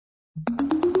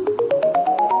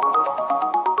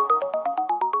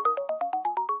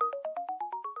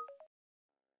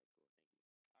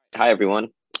Hi, everyone.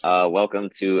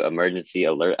 Welcome to Emergency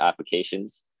Alert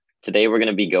Applications. Today, we're going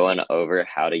to be going over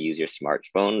how to use your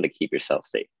smartphone to keep yourself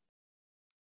safe.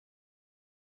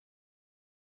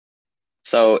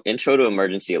 So, intro to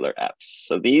emergency alert apps.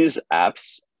 So these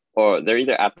apps, or they're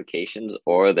either applications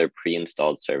or they're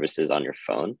pre-installed services on your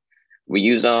phone. We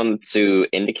use them to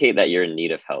indicate that you're in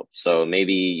need of help. So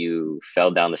maybe you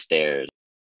fell down the stairs.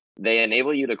 They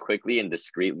enable you to quickly and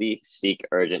discreetly seek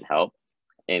urgent help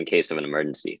in case of an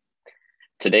emergency.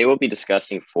 Today, we'll be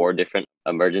discussing 4 different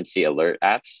emergency alert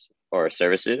apps or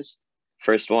services.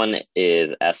 First one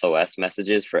is SOS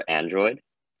messages for Android.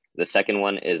 The second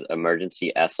one is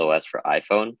emergency SOS for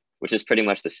iPhone, which is pretty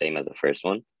much the same as the first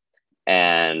one.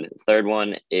 And third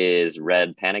one is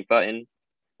Red Panic Button,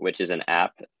 which is an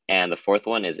app. And the fourth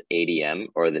one is ADM,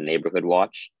 or the Neighborhood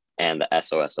Watch, and the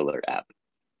SOS Alert app.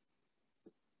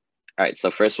 All right, so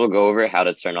first we'll go over how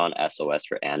to turn on SOS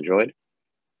for Android.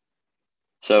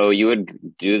 So you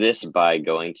would do this by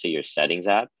going to your settings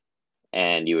app,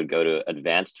 and you would go to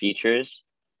advanced features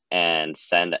and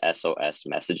send SOS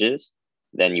messages.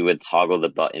 Then you would toggle the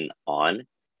button on.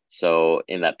 So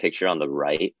in that picture on the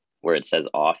right where it says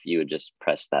off, you would just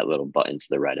press that little button to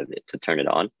the right of it to turn it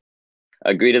on.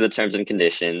 Agree to the terms and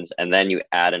conditions, and then you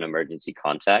add an emergency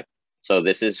contact. So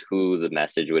this is who the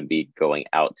message would be going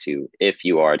out to if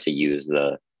you are to use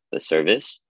the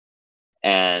service.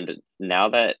 And now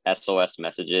that SOS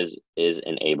messages is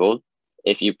enabled,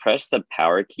 if you press the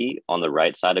power key on the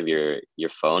right side of your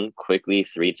phone quickly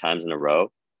 3 times in a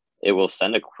row, it will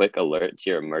send a quick alert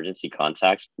to your emergency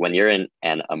contacts when you're in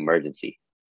an emergency.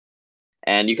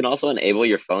 And you can also enable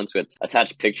your phone to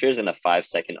attach pictures and a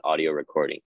 5-second audio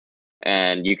recording.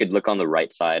 And you could look on the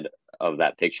right side of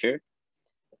that picture.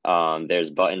 There's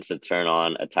buttons to turn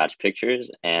on attach pictures,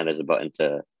 and there's a button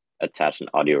to attach an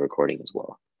audio recording as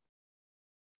well.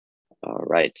 All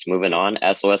right, moving on,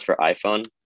 SOS for iPhone.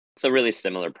 It's a really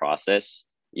similar process.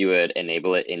 You would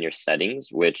enable it in your settings,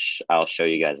 which I'll show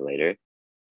you guys later.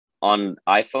 On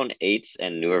iPhone 8s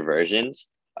and newer versions,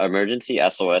 emergency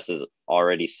SOS is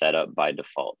already set up by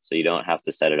default, so you don't have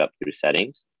to set it up through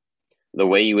settings. The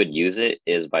way you would use it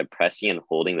is by pressing and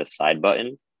holding the side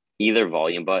button, either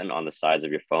volume button on the sides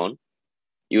of your phone.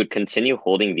 You would continue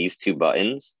holding these 2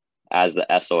 buttons as the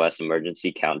SOS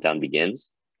emergency countdown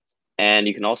begins. And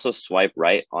you can also swipe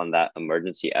right on that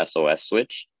emergency SOS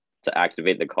switch to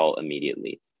activate the call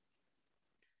immediately.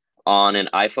 On an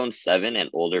iPhone 7 and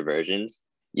older versions,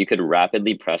 you could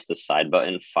rapidly press the side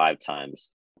button 5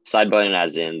 times. Side button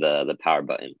as in the power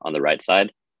button on the right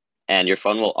side, and your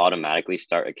phone will automatically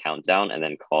start a countdown and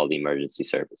then call the emergency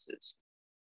services.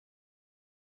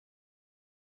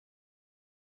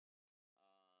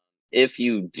 If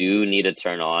you do need to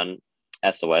turn on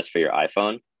SOS for your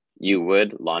iPhone, you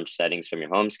would launch settings from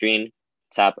your home screen,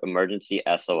 tap emergency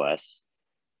SOS,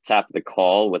 tap the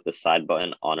call with the side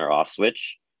button on or off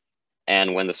switch.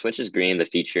 And when the switch is green,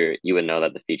 you would know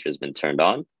that the feature has been turned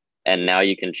on. And now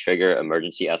you can trigger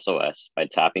emergency SOS by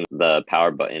tapping the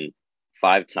power button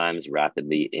 5 times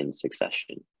rapidly in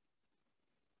succession.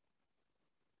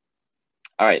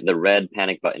 All right, the Red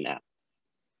Panic Button app.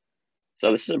 So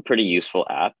this is a pretty useful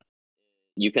app.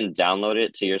 You can download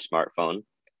it to your smartphone.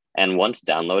 And once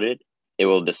downloaded, it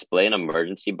will display an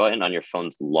emergency button on your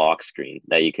phone's lock screen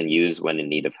that you can use when in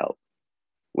need of help.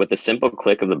 With a simple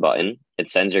click of the button, it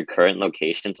sends your current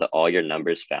location to all your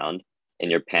numbers found in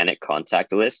your panic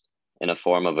contact list in a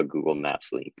form of a Google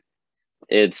Maps link.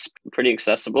 It's pretty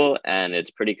accessible and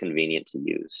it's pretty convenient to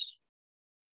use.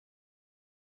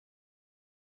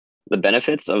 The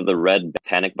benefits of the Red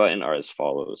Panic Button are as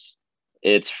follows.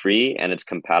 It's free and it's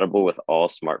compatible with all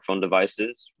smartphone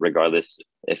devices, regardless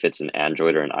if it's an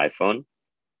Android or an iPhone.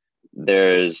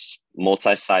 There's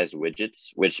multi-sized widgets,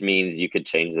 which means you could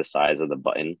change the size of the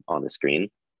button on the screen.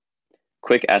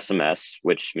 Quick SMS,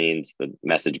 which means the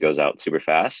message goes out super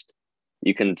fast.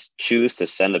 You can choose to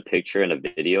send a picture and a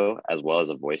video as well as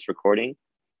a voice recording.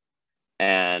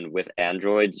 And with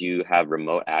Androids, you have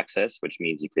remote access, which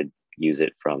means you could use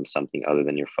it from something other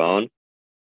than your phone.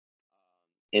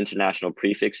 International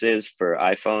prefixes for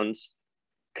iPhones,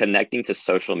 connecting to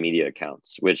social media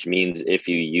accounts, which means if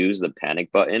you use the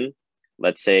panic button,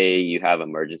 let's say you have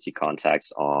emergency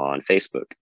contacts on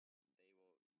Facebook,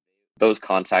 those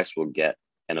contacts will get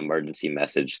an emergency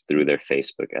message through their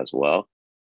Facebook as well.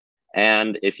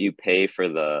 And if you pay for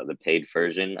the paid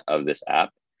version of this app,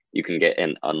 you can get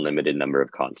an unlimited number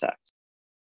of contacts.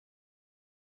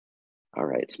 All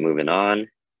right, moving on.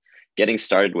 Getting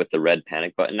started with the Red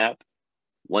Panic Button app.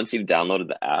 Once you've downloaded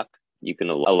the app, you can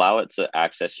allow it to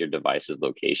access your device's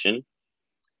location.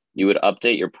 You would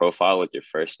update your profile with your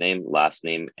first name, last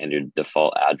name, and your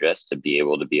default address to be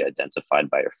able to be identified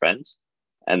by your friends.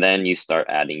 And then you start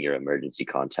adding your emergency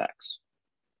contacts.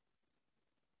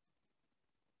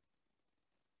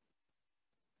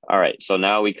 All right, so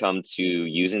now we come to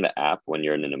using the app when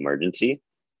you're in an emergency.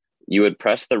 You would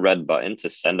press the red button to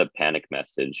send a panic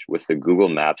message with the Google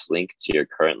Maps link to your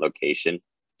current location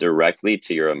directly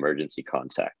to your emergency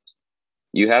contact.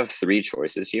 You have three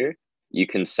choices here. You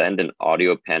can send an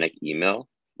audio panic email,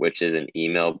 which is an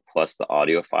email plus the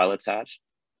audio file attached,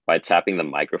 by tapping the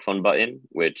microphone button,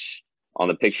 which on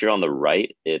the picture on the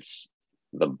right, it's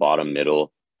the bottom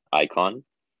middle icon.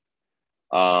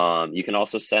 You can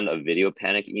also send a video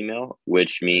panic email,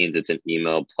 which means it's an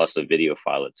email plus a video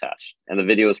file attached. And the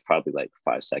video is probably like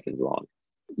 5 seconds long.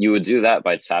 You would do that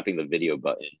by tapping the video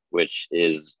button, which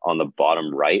is on the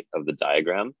bottom right of the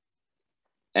diagram.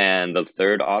 And the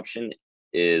third option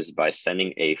is by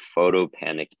sending a photo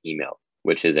panic email,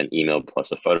 which is an email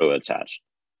plus a photo attached.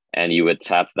 And you would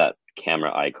tap that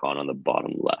camera icon on the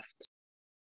bottom left.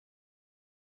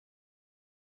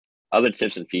 Other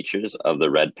tips and features of the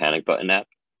Red Panic Button app.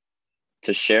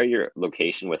 To share your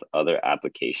location with other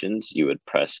applications, you would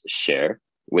press share,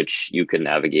 which you can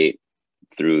navigate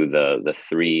through the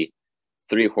three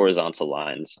horizontal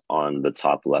lines on the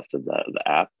top left of the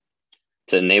app.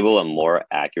 To enable a more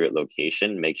accurate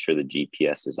location, make sure the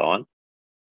GPS is on.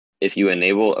 If you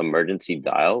enable emergency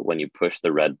dial when you push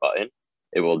the red button,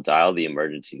 it will dial the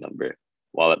emergency number,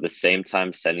 while at the same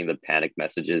time sending the panic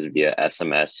messages via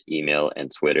SMS, email,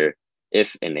 and Twitter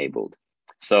if enabled.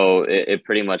 So it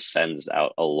pretty much sends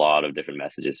out a lot of different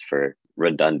messages for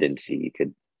redundancy. You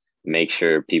could make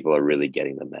sure people are really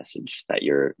getting the message that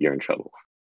you're in trouble.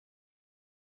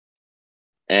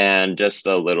 And just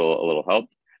a little help.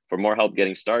 For more help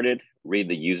getting started, read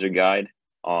the user guide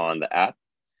on the app.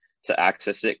 To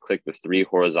access it, click the three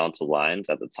horizontal lines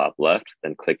at the top left,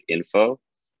 then click info,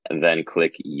 and then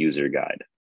click user guide.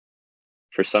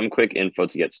 For some quick info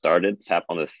to get started, tap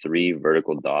on the three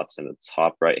vertical dots in the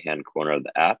top right-hand corner of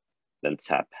the app, then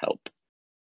tap help.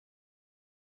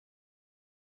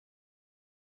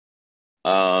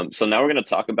 So now we're going to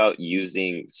talk about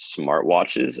using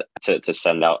smartwatches to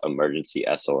send out emergency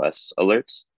SOS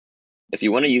alerts. If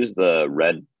you want to use the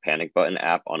Red Panic Button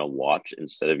app on a watch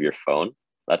instead of your phone,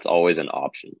 that's always an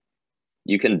option.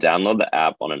 You can download the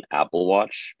app on an Apple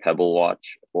Watch, Pebble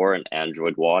Watch, or an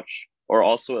Android watch, or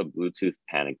also a Bluetooth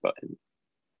panic button.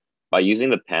 By using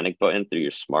the panic button through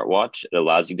your smartwatch, it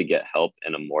allows you to get help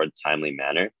in a more timely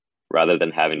manner rather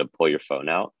than having to pull your phone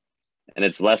out. And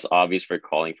it's less obvious for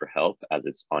calling for help as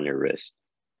it's on your wrist.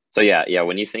 So yeah,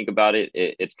 when you think about it,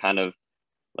 it's kind of,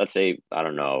 let's say, I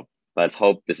don't know, let's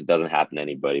hope this doesn't happen to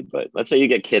anybody, but let's say you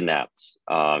get kidnapped.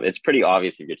 It's pretty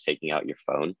obvious if you're taking out your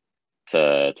phone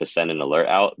to send an alert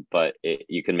out, but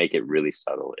you can make it really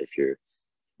subtle if you're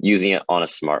using it on a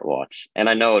smartwatch. And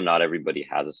I know not everybody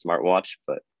has a smartwatch,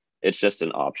 but it's just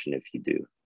an option if you do.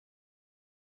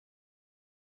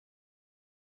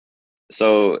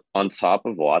 So on top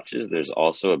of watches, there's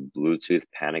also a Bluetooth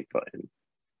panic button.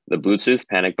 The Bluetooth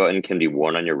panic button can be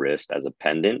worn on your wrist as a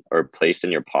pendant or placed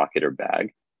in your pocket or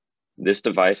bag. This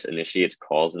device initiates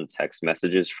calls and text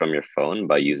messages from your phone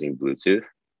by using Bluetooth.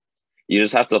 You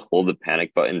just have to hold the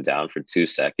panic button down for 2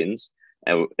 seconds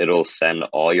and it'll send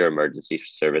all your emergency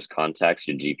service contacts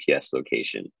your GPS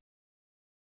location.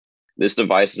 This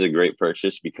device is a great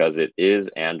purchase because it is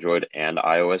Android and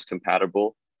iOS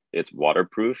compatible. It's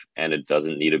waterproof and it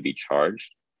doesn't need to be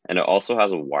charged. And it also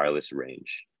has a wireless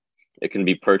range. It can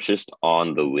be purchased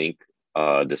on the link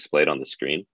displayed on the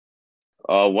screen.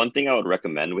 One thing I would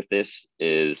recommend with this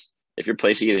is if you're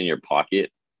placing it in your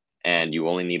pocket and you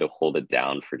only need to hold it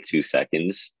down for 2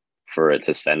 seconds for it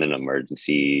to send an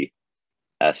emergency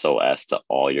SOS to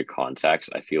all your contacts,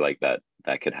 I feel like that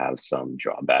could have some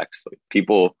drawbacks. Like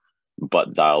people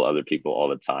butt dial other people all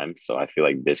the time. So I feel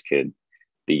like this could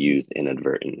be used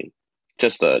inadvertently.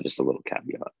 Just a little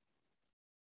caveat.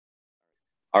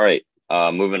 All right,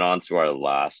 moving on to our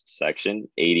last section,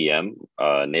 ADM,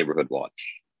 neighborhood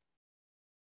watch.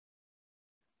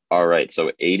 All right,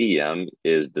 so ADM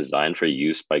is designed for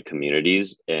use by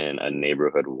communities in a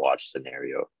neighborhood watch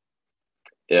scenario.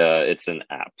 It's an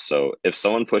app. So if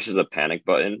someone pushes a panic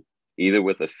button, either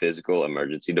with a physical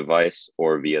emergency device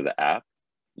or via the app,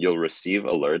 you'll receive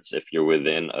alerts if you're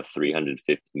within a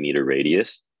 350-meter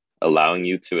radius, allowing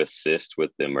you to assist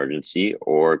with the emergency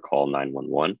or call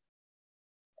 911.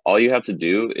 All you have to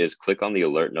do is click on the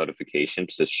alert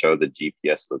notifications to show the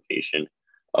GPS location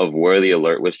of where the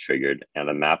alert was triggered, and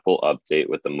the map will update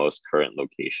with the most current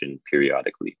location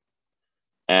periodically.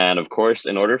 And of course,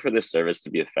 in order for this service to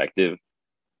be effective,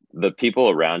 the people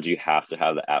around you have to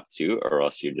have the app too, or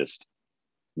else you're just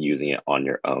using it on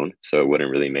your own. So it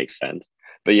wouldn't really make sense.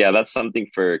 But yeah, that's something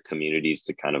for communities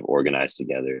to kind of organize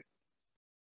together.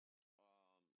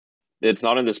 It's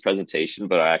not in this presentation,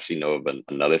 but I actually know of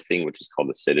another thing, which is called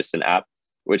the Citizen app,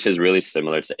 which is really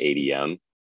similar to ADM.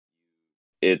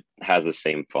 It has the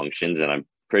same functions, and I'm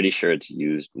pretty sure it's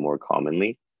used more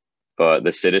commonly. But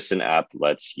the Citizen app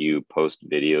lets you post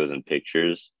videos and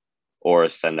pictures or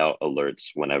send out alerts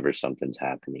whenever something's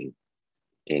happening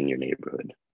in your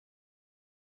neighborhood.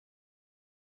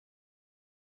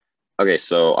 Okay,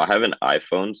 so I have an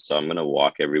iPhone, so I'm going to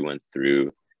walk everyone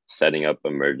through setting up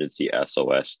emergency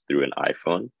SOS through an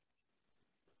iPhone.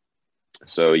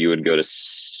 So you would go to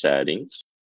settings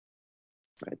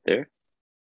right there.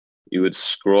 You would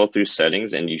scroll through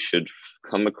settings and you should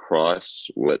come across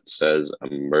what says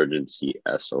emergency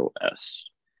SOS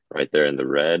right there in the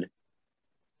red.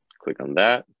 Click on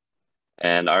that.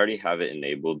 And I already have it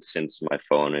enabled since my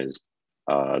phone is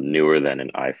newer than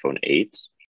an iPhone 8.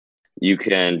 You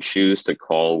can choose to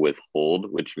call with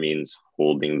hold, which means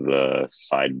holding the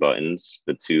side buttons,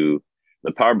 the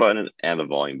power button and the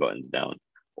volume buttons down.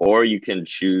 Or you can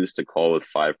choose to call with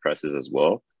 5 presses as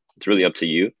well. It's really up to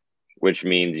you, which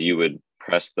means you would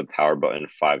press the power button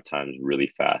 5 times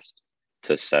really fast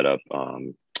to set up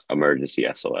emergency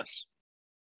SOS.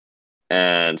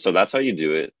 And so that's how you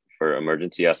do it for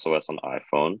emergency SOS on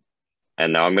iPhone.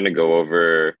 And now I'm going to go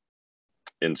over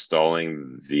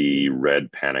installing the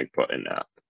Red Panic Button app.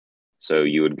 So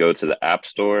you would go to the App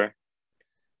Store,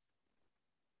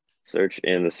 search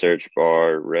in the search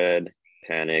bar, Red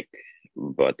Panic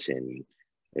Button.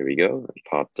 There we go, it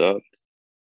popped up.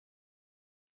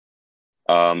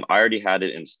 I already had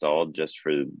it installed just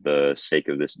for the sake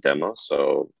of this demo,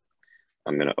 so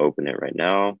I'm going to open it right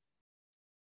now.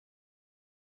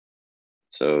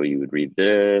 So you would read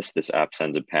this. This app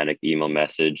sends a panic email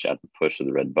message at the push of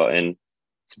the red button.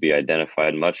 To be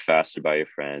identified much faster by your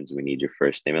friends, we need your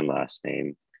first name and last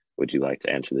name. Would you like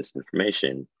to enter this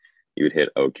information? You would hit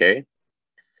OK.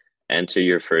 Enter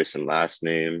your first and last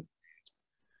name.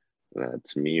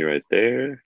 That's me right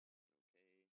there.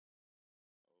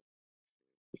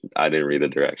 I didn't read the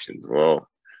directions. Well,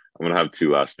 I'm going to have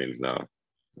 2 last names now.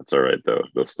 That's all right, though.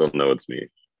 They'll still know it's me.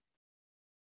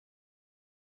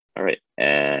 All right,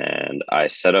 and I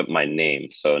set up my name.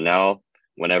 So now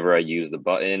whenever I use the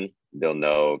button, they'll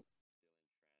know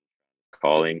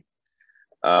calling.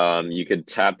 You could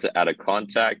tap to add a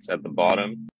contact at the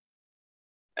bottom,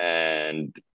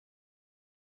 and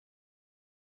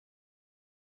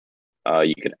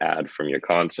you could add from your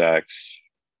contacts.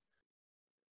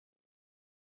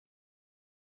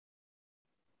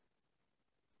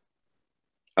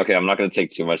 Okay, I'm not going to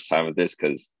take too much time with this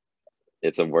because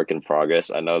it's a work in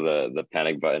progress. I know the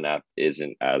panic button app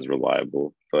isn't as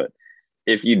reliable, but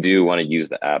if you do want to use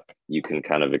the app, you can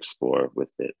kind of explore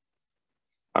with it.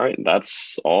 All right,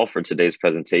 that's all for today's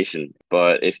presentation.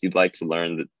 But if you'd like to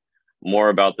learn more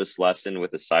about this lesson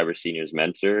with a Cyber Seniors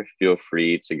mentor, feel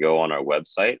free to go on our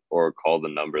website or call the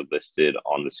number listed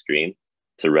on the screen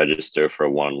to register for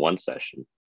a one-on-one session.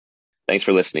 Thanks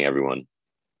for listening, everyone.